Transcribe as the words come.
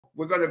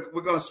we're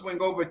gonna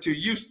swing over to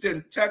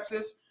Houston,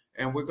 Texas,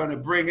 and we're gonna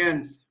bring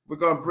in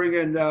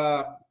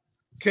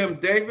Kim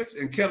Davis,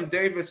 and Kim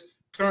Davis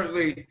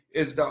currently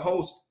is the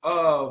host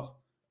of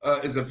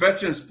is a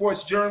veteran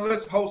sports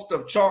journalist, host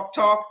of Chalk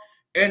Talk,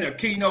 and a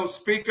keynote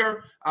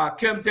speaker.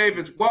 Kim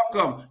Davis,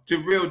 welcome to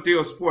Real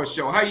Deal Sports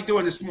Show. How you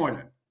doing this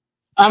morning?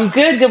 I'm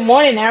good. Good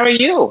morning. How are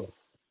you?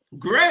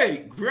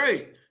 Great.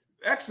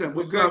 Excellent.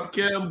 What's up,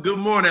 Kim? Good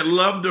morning.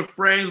 Love the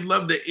frames,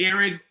 love the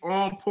earrings,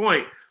 on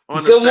point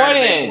on Good a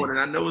Saturday morning. morning.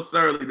 I know it's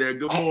early there.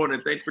 Good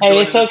morning. Thanks for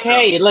joining us. Hey, it's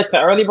okay. Look, the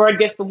early bird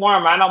gets the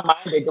worm. I don't mind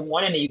it. Good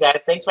morning to you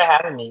guys. Thanks for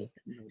having me.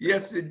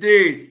 Yes,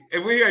 indeed.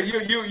 And we are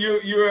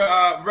you're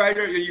a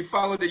writer, and you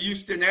follow the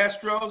Houston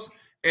Astros.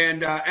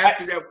 And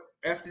after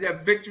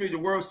that victory, the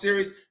World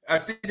Series, I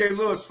see they're a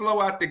little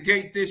slow out the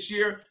gate this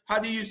year. How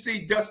do you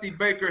see Dusty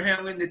Baker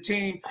handling the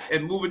team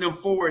and moving them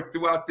forward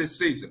throughout this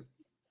season?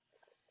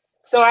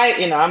 So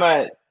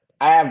I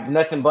have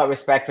nothing but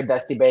respect for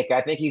Dusty Baker.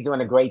 I think he's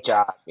doing a great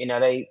job.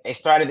 They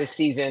started the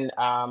season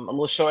a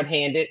little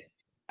shorthanded.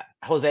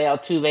 Jose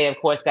Altuve, of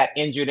course, got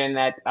injured in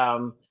that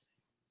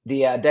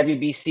the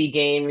WBC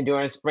game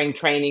during spring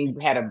training.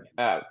 Had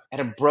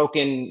a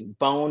broken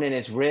bone in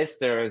his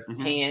wrist or his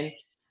hand.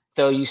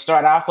 So you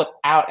start off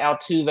without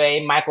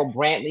Altuve. Michael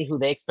Brantley, who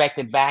they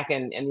expected back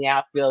in the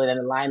outfield and in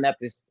the lineup,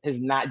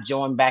 has not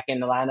joined back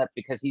in the lineup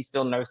because he's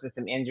still nursing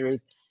some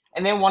injuries.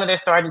 And then one of their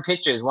starting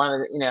pitchers,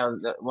 one of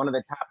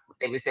the top,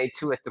 they would say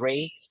 2 or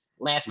 3,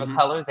 Lance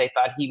McCullers, they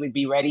thought he would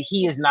be ready.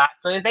 He is not.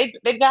 So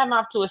they've gotten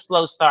off to a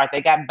slow start.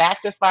 They got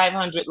back to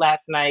 500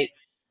 last night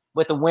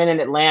with a win in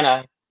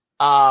Atlanta.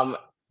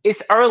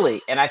 It's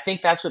early, and I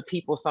think that's what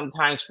people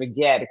sometimes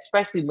forget,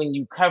 especially when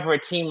you cover a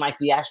team like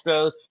the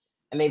Astros,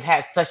 and they've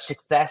had such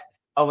success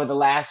over the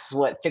last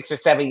 6 or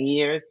 7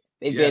 years.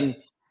 They've been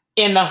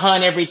in the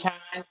hunt every time.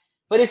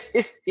 But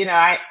it's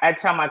I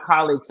tell my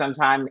colleagues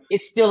sometimes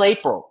it's still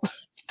April,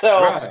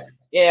 so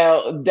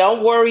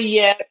don't worry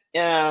yet.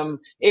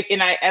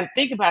 I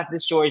think about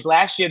this, George.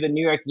 Last year, the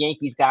New York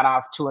Yankees got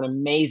off to an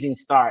amazing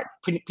start.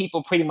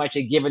 People pretty much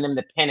had given them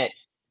the pennant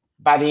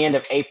by the end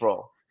of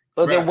April.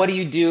 But then, what do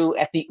you do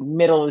at the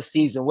middle of the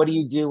season? What do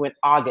you do in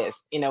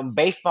August?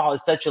 Baseball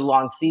is such a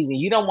long season.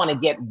 You don't want to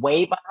get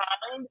way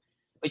behind,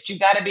 but you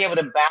got to be able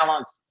to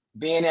balance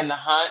being in the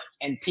hunt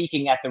and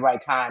peaking at the right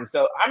time.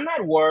 So I'm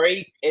not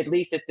worried, at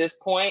least at this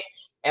point,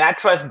 and I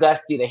trust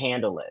Dusty to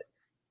handle it.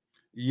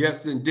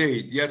 Yes,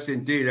 indeed.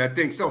 I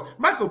think so.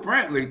 Michael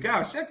Brantley,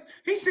 gosh,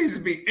 he seems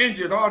to be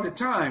injured all the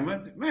time.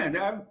 Man,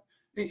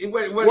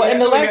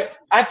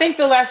 I think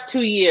the last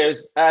 2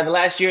 years, the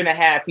last year and a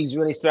half, he's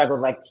really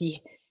struggled. Like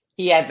he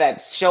had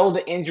that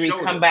shoulder injury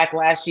come back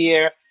last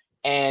year,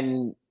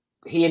 and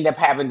he ended up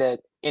having to,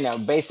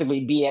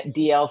 basically be at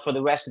DL for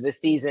the rest of the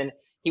season.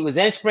 He was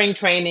in spring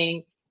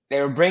training. They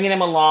were bringing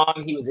him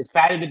along. He was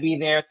excited to be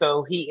there.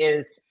 So he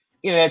is,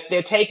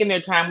 they're taking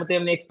their time with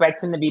him. They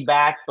expect him to be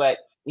back. But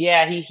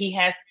yeah, he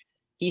has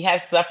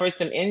suffered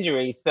some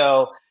injuries.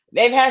 So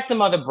they've had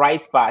some other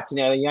bright spots.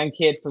 A young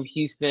kid from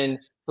Houston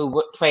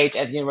who played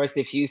at the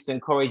University of Houston,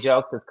 Corey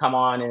J-GILLZ, has come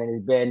on and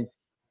has been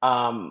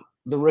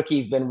the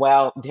rookie's been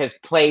has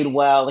played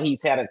well.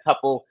 He's had a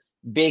couple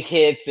big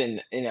hits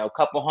and a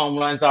couple home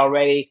runs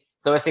already.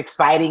 So it's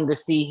exciting to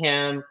see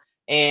him.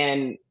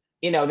 And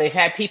they've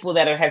had people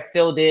that have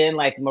filled in,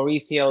 like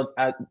Mauricio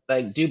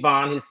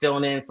Dubon, who's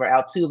filling in for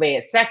Altuve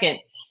at second.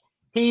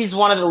 He's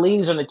one of the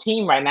leaders on the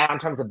team right now in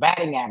terms of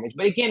batting average.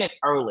 But again, it's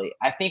early.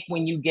 I think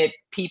when you get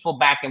people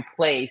back in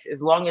place,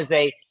 as long as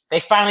they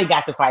finally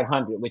got to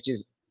 500, which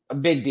is a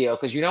big deal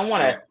because you don't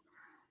want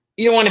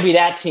to be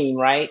that team,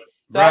 right?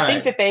 So I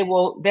think that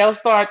they'll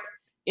start,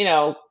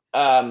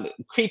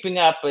 creeping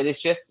up. But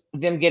it's just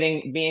them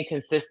being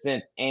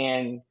consistent.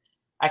 And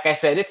like I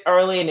said, it's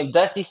early. And if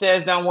Dusty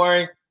says don't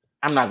worry,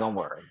 I'm not gonna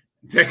worry.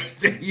 There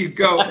you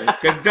go,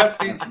 because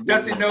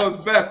Dusty knows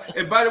best.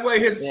 And by the way,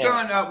 his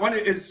son,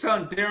 his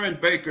son, Darren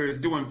Baker, is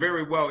doing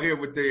very well here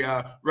with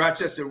the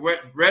Rochester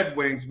Red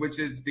Wings, which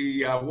is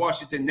the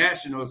Washington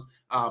Nationals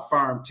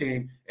farm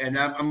team. And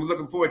I'm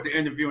looking forward to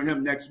interviewing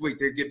him next week.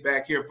 They get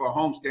back here for a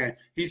homestand.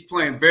 He's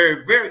playing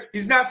very, very.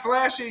 He's not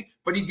flashy,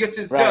 but he gets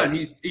his done.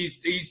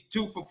 He's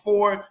 2 for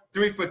 4,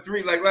 3 for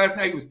 3. Like last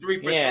night, he was 3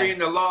 for 3 in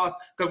the loss.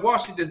 Because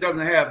Washington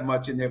doesn't have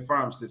much in their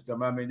farm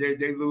system. I mean,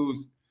 they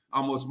lose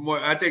almost more.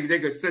 I think they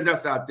could send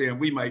us out there, and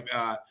we might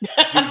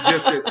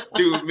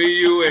do me,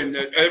 you, and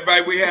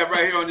everybody we have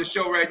right here on the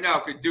show right now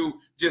could do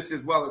just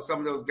as well as some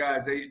of those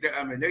guys.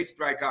 They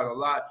strike out a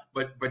lot,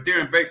 but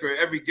Darren Baker,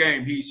 every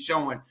game he's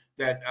showing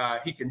that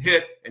he can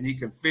hit and he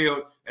can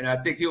field, and I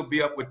think he'll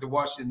be up with the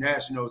Washington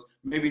Nationals.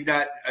 Maybe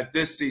not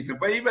this season,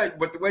 but even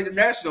with the way the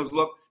Nationals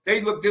look,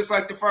 they look just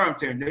like the farm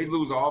team. They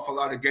lose an awful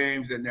lot of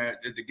games, and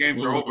the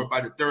games are over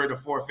by the 3rd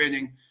or 4th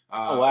inning.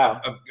 Oh wow!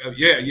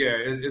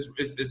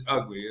 It's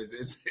ugly.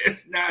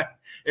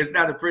 It's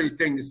not a pretty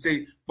thing to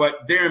see.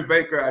 But Darren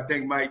Baker, I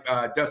think,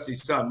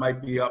 Dusty's son,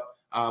 might be up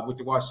with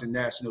the Washington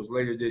Nationals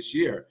later this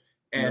year.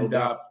 And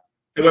go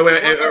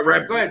ahead.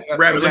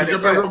 Let me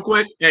jump in real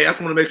quick. Hey, I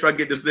just want to make sure I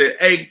get this in.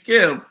 Hey,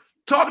 Kim,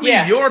 talk to me.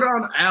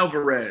 Yordan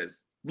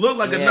Alvarez. Look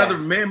like another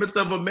mammoth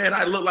of a man.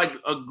 I look like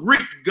a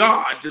Greek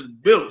god just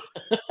built.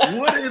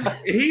 What is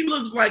he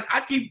looks like?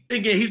 I keep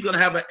thinking he's gonna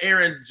have an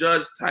Aaron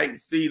Judge type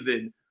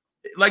season.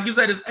 Like you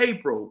said, it's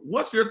April.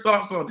 What's your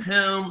thoughts on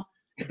him?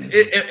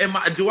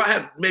 Do I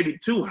have maybe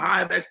too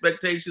high of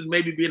expectations?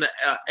 Maybe being an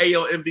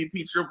AL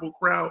MVP triple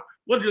crown.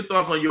 What's your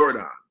thoughts on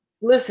Jordan?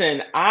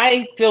 Listen,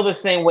 I feel the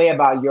same way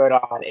about Jordan.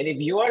 And if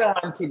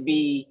Jordan could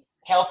be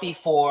healthy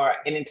for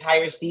an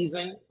entire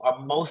season or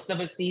most of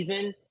a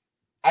season,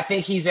 I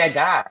think he's that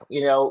guy.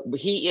 You know,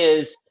 he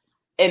is,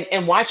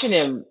 and watching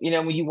him, you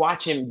know, when you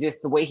watch him,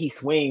 just the way he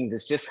swings,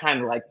 it's just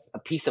kind of like a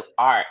piece of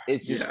art.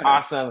 It's just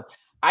awesome.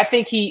 I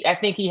think he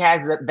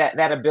has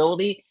that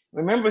ability.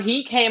 Remember,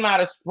 he came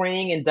out of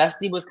spring and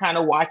Dusty was kind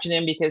of watching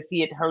him because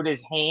he had hurt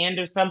his hand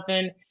or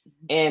something,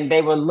 and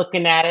they were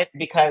looking at it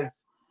because,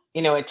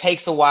 you know, it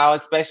takes a while,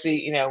 especially,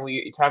 you know, when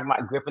you're talking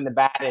about gripping the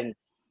bat, and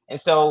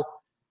so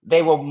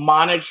they were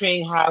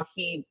monitoring how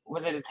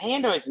was it his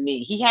hand or his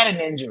knee? He had an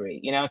injury.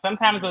 You know,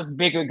 sometimes those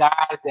bigger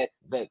guys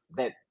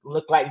that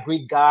look like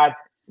Greek gods,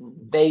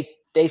 they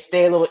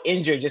stay a little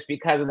injured just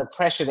because of the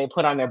pressure they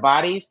put on their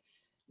bodies.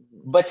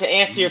 But to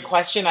answer your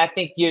question, I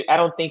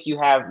don't think you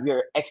have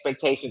your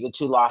expectations are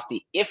too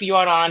lofty. If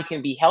Jordan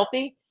can be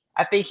healthy,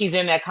 I think he's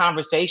in that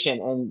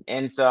conversation,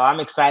 and so I'm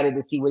excited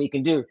to see what he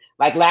can do.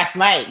 Like last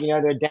night, you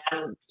know, they're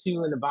down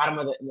 2 in the bottom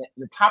of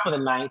the top of the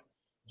ninth.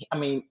 I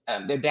mean,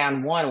 they're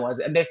down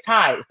 1. And there's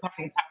ties. It's tied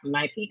in the top of the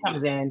ninth. He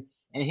comes in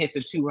and hits a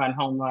 2-run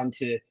home run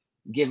to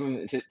give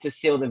him to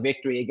seal the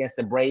victory against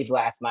the Braves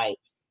last night.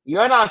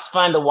 Jordan's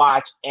fun to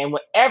watch, and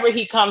whenever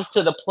he comes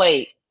to the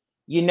plate,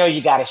 you know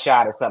you got a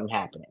shot at something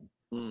happening.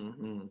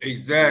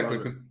 Exactly,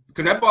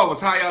 because that ball was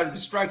high out of the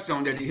strike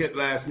zone that he hit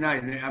last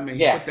night. And I mean,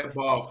 he put that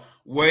ball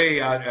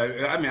way out.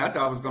 I mean, I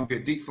thought it was going to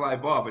be a deep fly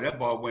ball, but that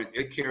ball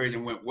carried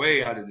and went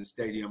way out of the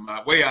stadium,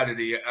 way out of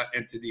the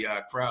into the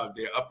crowd,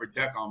 the upper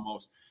deck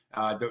almost.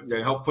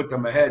 To help put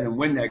them ahead and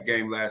win that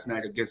game last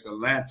night against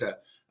Atlanta.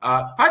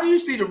 How do you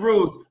see the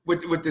rules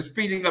with the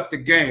speeding up the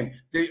game?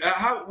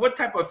 What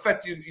type of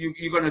effect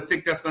you're going to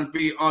think that's going to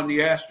be on the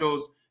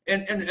Astros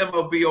and the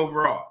MLB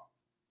overall?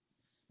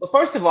 Well,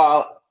 first of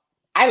all,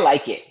 I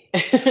like it.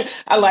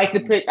 I like the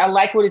pitch. I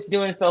like what it's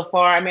doing so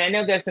far. I mean, I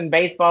know there's some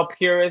baseball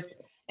purists,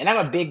 and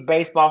I'm a big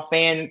baseball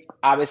fan.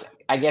 Obviously,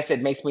 I guess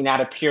it makes me not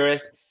a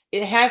purist.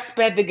 It has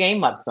sped the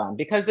game up some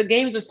because the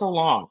games are so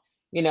long,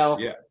 you know.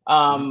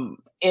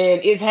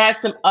 And it has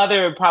some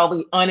other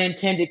probably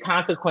unintended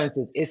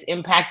consequences. It's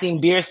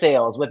impacting beer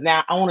sales with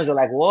now owners are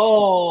like,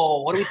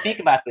 whoa, what do we think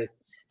about this?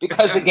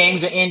 Because the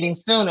games are ending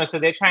sooner. So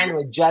they're trying to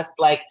adjust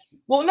like,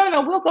 well,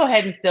 no, we'll go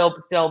ahead and sell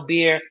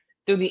beer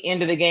through the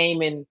end of the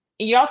game. And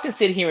y'all can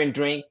sit here and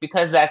drink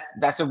because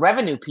that's a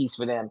revenue piece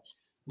for them.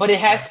 But it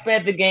has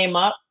sped the game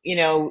up. You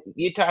know,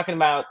 you're talking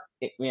about,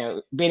 you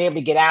know, being able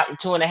to get out in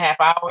 2.5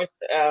 hours,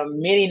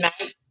 many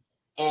nights.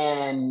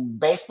 And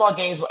baseball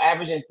games were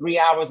averaging 3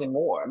 hours and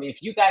more. I mean,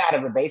 if you got out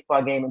of a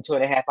baseball game in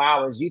 2.5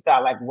 hours, you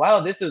thought like,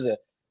 well, this is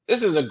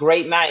a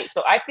great night.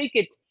 So I think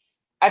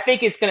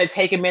it's going to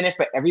take a minute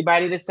for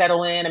everybody to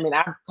settle in. I mean,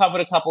 I've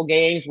covered a couple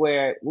games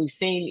where we've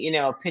seen, you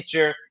know, a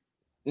pitcher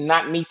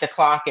not meet the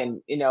clock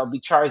and, you know, be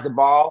charged the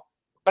ball.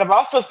 But I've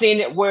also seen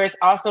it where it's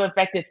also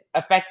affected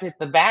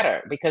the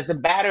batter because the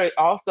batter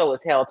also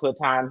is held to a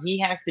time. He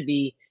has to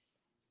be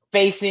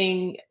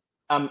facing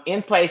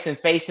in place and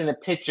facing the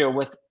pitcher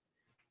with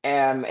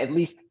at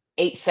least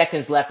 8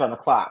 seconds left on the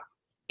clock.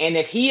 And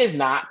if he is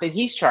not, then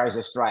he's charged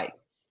a strike.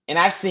 And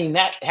I've seen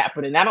that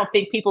happen. And I don't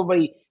think we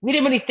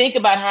didn't really think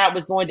about how it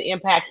was going to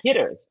impact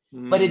hitters,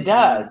 but it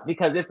does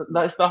because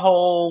it's the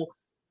whole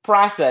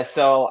process.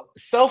 So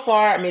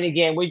far, I mean,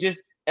 again, we're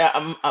just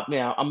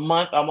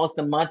almost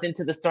a month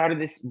into the start of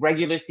this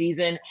regular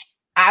season.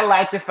 I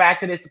like the fact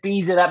that it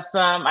speeds it up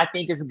some. I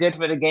think it's good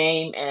for the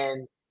game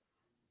and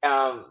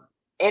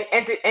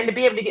to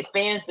be able to get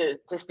fans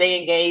to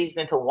stay engaged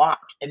and to watch.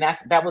 And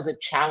that was a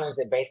challenge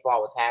that baseball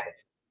was having.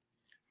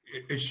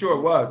 It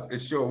sure was.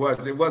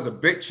 It was a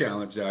big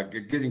challenge,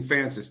 getting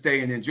fans to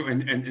stay and enjoy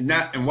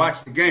and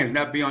watch the games,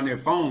 not be on their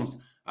phones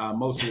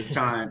most of the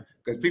time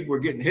because people were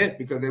getting hit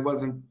because they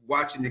wasn't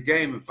watching the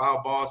game and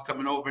foul balls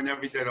coming over and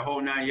everything, the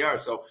whole 9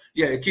 yards. So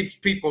yeah, it keeps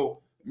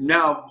people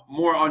now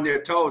more on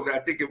their toes. I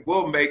think it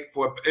will make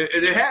for, and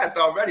it has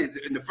already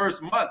in the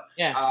first month.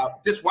 Yeah.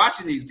 Just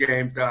watching these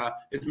games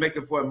is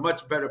making for a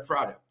much better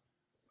product,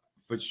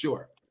 for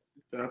sure.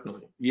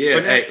 Definitely. Yeah.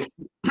 Hey,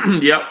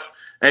 yep.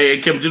 Hey,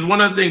 Kim, just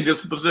one other thing,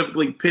 just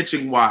specifically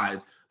pitching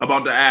wise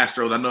about the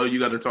Astros. I know you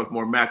got to talk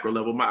more macro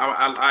level.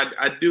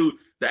 I do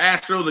the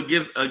Astros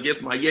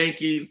against my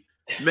Yankees.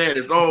 Man,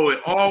 it's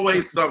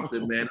always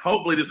something, man.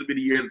 Hopefully this will be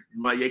the year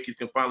my Yankees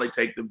can finally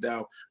take them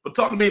down. But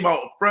talk to me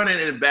about front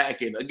end and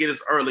back end. Again,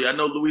 it's early. I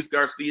know Luis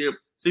Garcia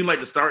seemed like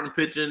the starting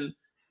pitching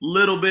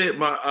little bit.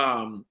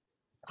 My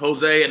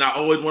Jose, and I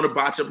always want to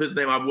botch up his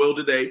name. I will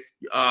today.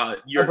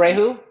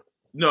 Abreu?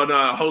 No,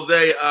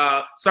 Jose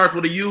starts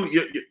with a U.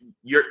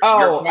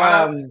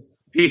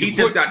 He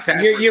just got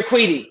tapped. You're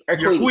Queedy.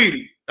 You're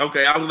Queedy.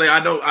 Okay, I was like,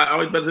 I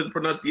always better the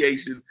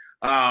pronunciations.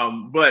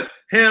 But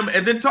him,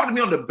 and then talk to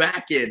me on the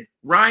back end,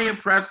 Ryan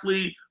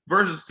Presley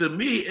versus, to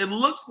me, it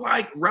looks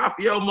like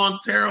Rafael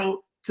Montero,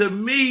 to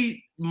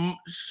me,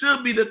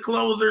 should be the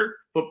closer,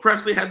 but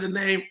Presley has the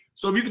name.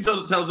 So if you can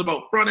tell us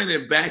about front end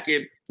and back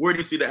end, where do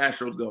you see the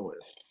Astros going?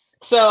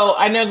 So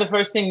I know the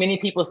first thing many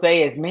people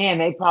say is, man,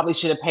 they probably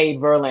should have paid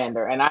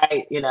Verlander. And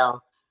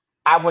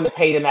I wouldn't have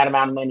paid him that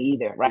amount of money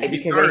either, right?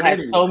 Because they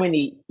had so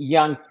many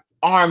young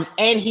arms,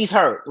 and he's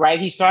hurt, right?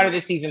 He started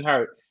the season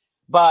hurt.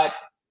 But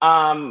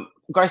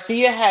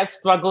Garcia has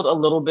struggled a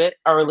little bit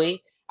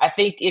early. I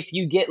think if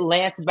you get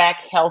Lance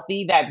back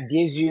healthy, that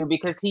gives you,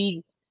 because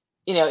he,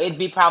 it'd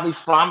be probably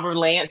Fromber,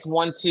 Lance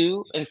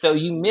 1-2. And so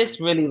you miss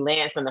really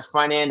Lance on the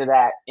front end of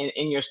that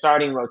in your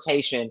starting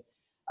rotation.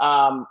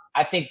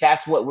 I think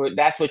that's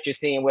what you're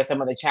seeing where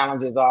some of the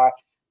challenges are.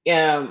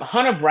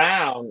 Hunter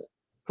Brown,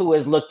 who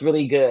has looked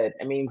really good.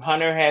 I mean,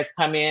 Hunter has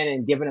come in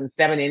and given him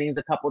 7 innings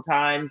a couple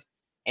times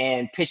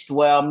and pitched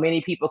well.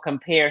 Many people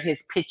compare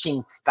his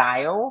pitching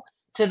style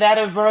to that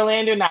of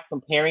Verlander, not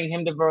comparing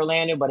him to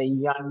Verlander, but a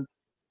young,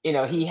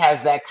 he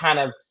has that kind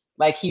of,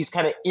 like, he's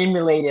kind of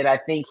emulated, I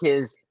think,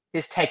 his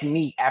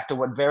technique after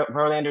what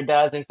Verlander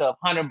does. And so if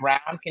Hunter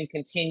Brown can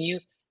continue,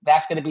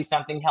 that's going to be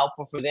something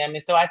helpful for them.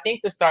 And so I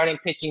think the starting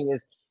pitching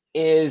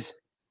is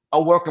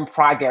a work in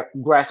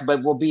progress,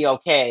 but will be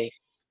okay.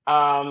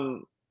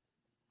 And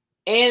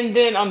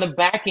then on the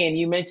back end,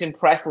 you mentioned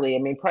Presley. I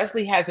mean,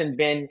 Presley hasn't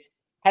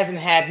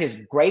had his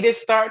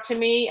greatest start to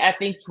me. I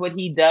think what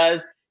he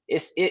does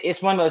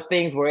it's one of those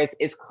things where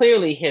it's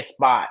clearly his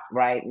spot,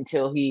 right?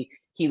 Until he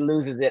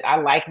loses it. I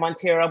like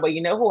Montero, but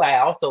you know who I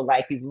also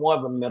like? He's more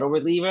of a middle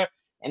reliever,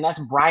 and that's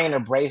Brian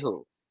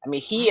Abreu. I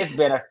mean, he has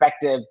been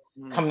effective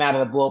coming out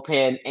of the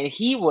bullpen, and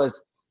he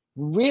was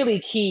really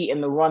key in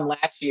the run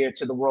last year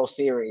to the World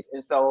Series.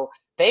 And so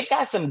they've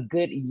got some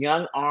good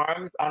young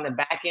arms on the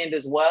back end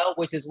as well,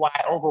 which is why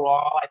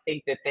overall I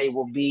think that they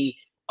will be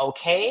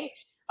okay.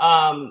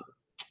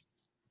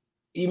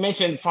 You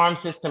mentioned farm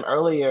system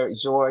earlier,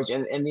 George,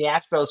 and the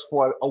Astros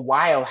for a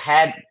while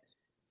had,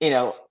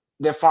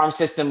 their farm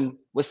system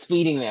was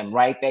feeding them,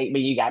 right?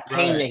 You got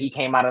Pena, right. He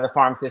came out of the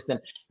farm system.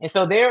 And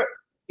so they're,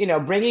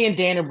 bringing in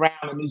Dana Brown,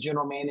 a new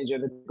general manager,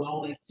 the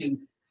goal is to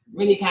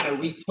really kind of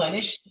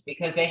replenish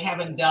because they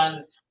haven't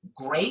done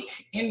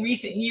great in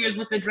recent years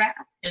with the draft.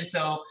 And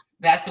so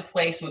that's a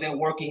place where they're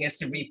working is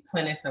to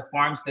replenish the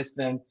farm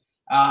system.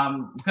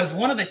 Because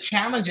one of the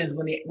challenges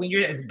when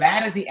you're as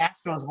bad as the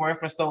Astros were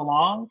for so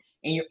long,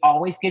 and you're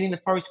always getting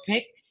the first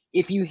pick,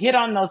 if you hit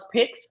on those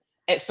picks,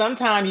 at some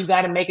time you've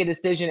got to make a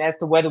decision as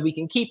to whether we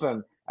can keep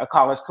them, a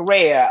Carlos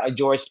Correa, a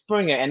George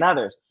Springer, and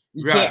others.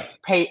 You can't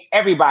pay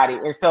everybody.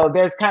 And so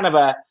there's kind of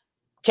a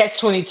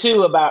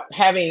catch-22 about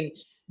having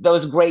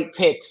those great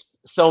picks,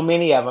 so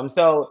many of them.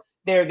 So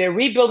they're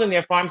rebuilding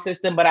their farm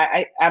system, but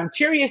I'm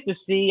curious to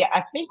see.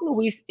 I think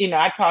Luis,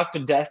 I talk to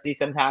Dusty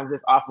sometimes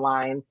just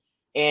offline,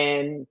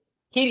 and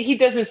he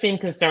doesn't seem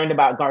concerned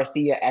about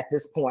Garcia at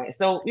this point.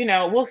 So,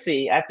 we'll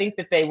see. I think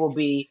that they will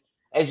be,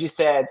 as you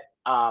said,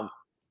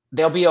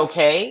 they'll be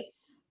okay.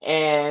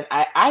 And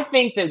I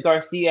think that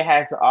Garcia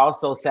has to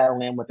also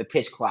settle in with the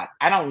pitch clock.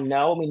 I don't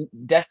know. I mean,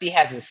 Dusty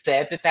hasn't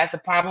said that that's a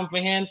problem for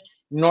him,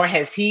 nor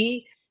has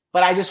he.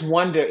 But I just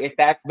wonder if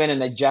that's been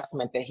an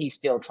adjustment that he's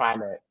still trying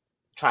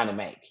to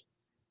make.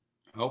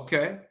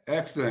 Okay,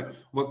 excellent.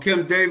 Well,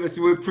 Kim Davis,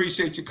 we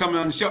appreciate you coming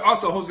on the show.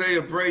 Also, Jose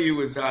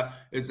Abreu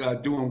is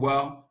doing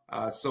well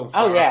so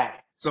far. Oh yeah,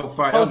 so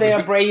far. Jose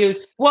Abreu's.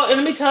 Well, and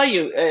let me tell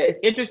you, it's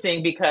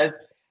interesting because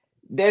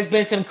there's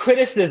been some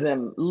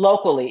criticism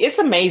locally. It's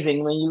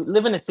amazing when you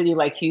live in a city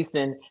like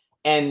Houston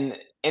and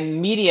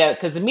media,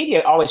 because the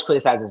media always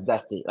criticizes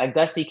Dusty. Like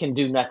Dusty can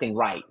do nothing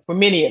right for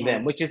many of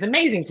them, which is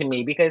amazing to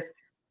me because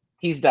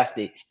he's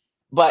Dusty.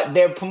 But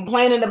they're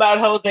complaining about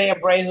Jose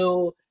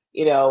Abreu.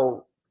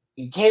 You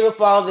gave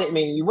up all the. I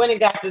mean, you went and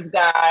got this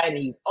guy, and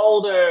he's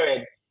older,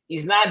 and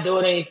he's not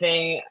doing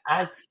anything.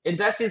 And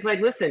Dusty's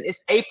like, listen,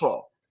 it's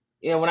April.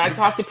 When I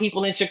talk to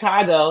people in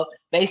Chicago,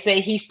 they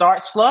say he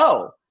starts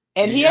slow.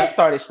 And he has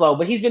started slow,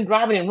 but he's been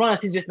driving in runs.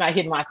 He's just not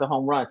hitting lots of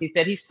home runs. He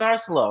said he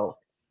starts slow.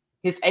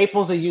 His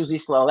Aprils are usually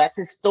slow. That's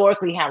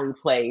historically how he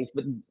plays.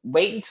 But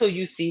wait until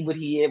you see where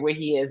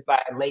he is by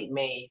late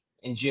May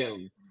and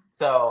June.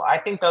 So I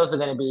think those are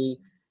going to be.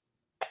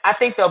 I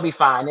think they'll be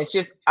fine.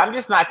 I'm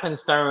just not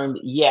concerned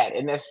yet.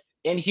 And that's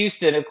in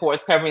Houston, of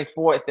course, covering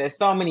sports. There's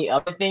so many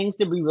other things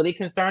to be really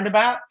concerned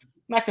about.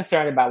 I'm not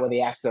concerned about where the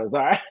Astros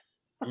are.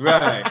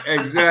 Right,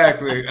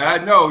 exactly.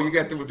 I know you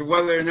got the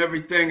weather and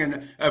everything, and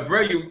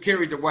Abreu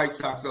carried the White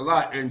Sox a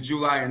lot in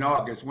July and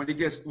August. When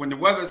the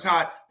weather's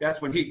hot,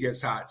 that's when he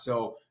gets hot.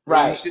 So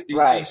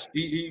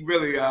he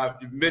really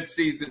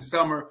mid-season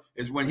summer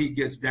is when he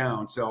gets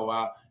down.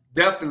 So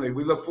definitely,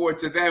 we look forward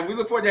to that. And we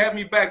look forward to having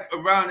you back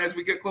around as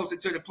we get closer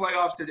to the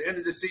playoffs, to the end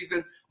of the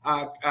season.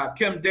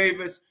 Kim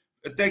Davis,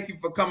 thank you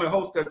for coming,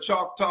 host of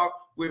Chalk Talk.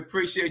 We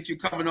appreciate you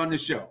coming on the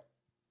show.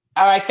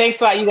 All right,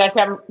 thanks a lot. You guys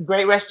have a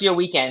great rest of your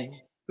weekend.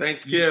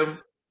 Thanks, Kim.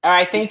 All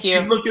right, thank you.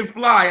 Keep looking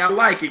fly. I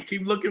like it.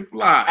 Keep looking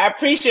fly. I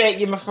appreciate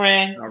you, my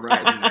friend. All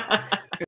right.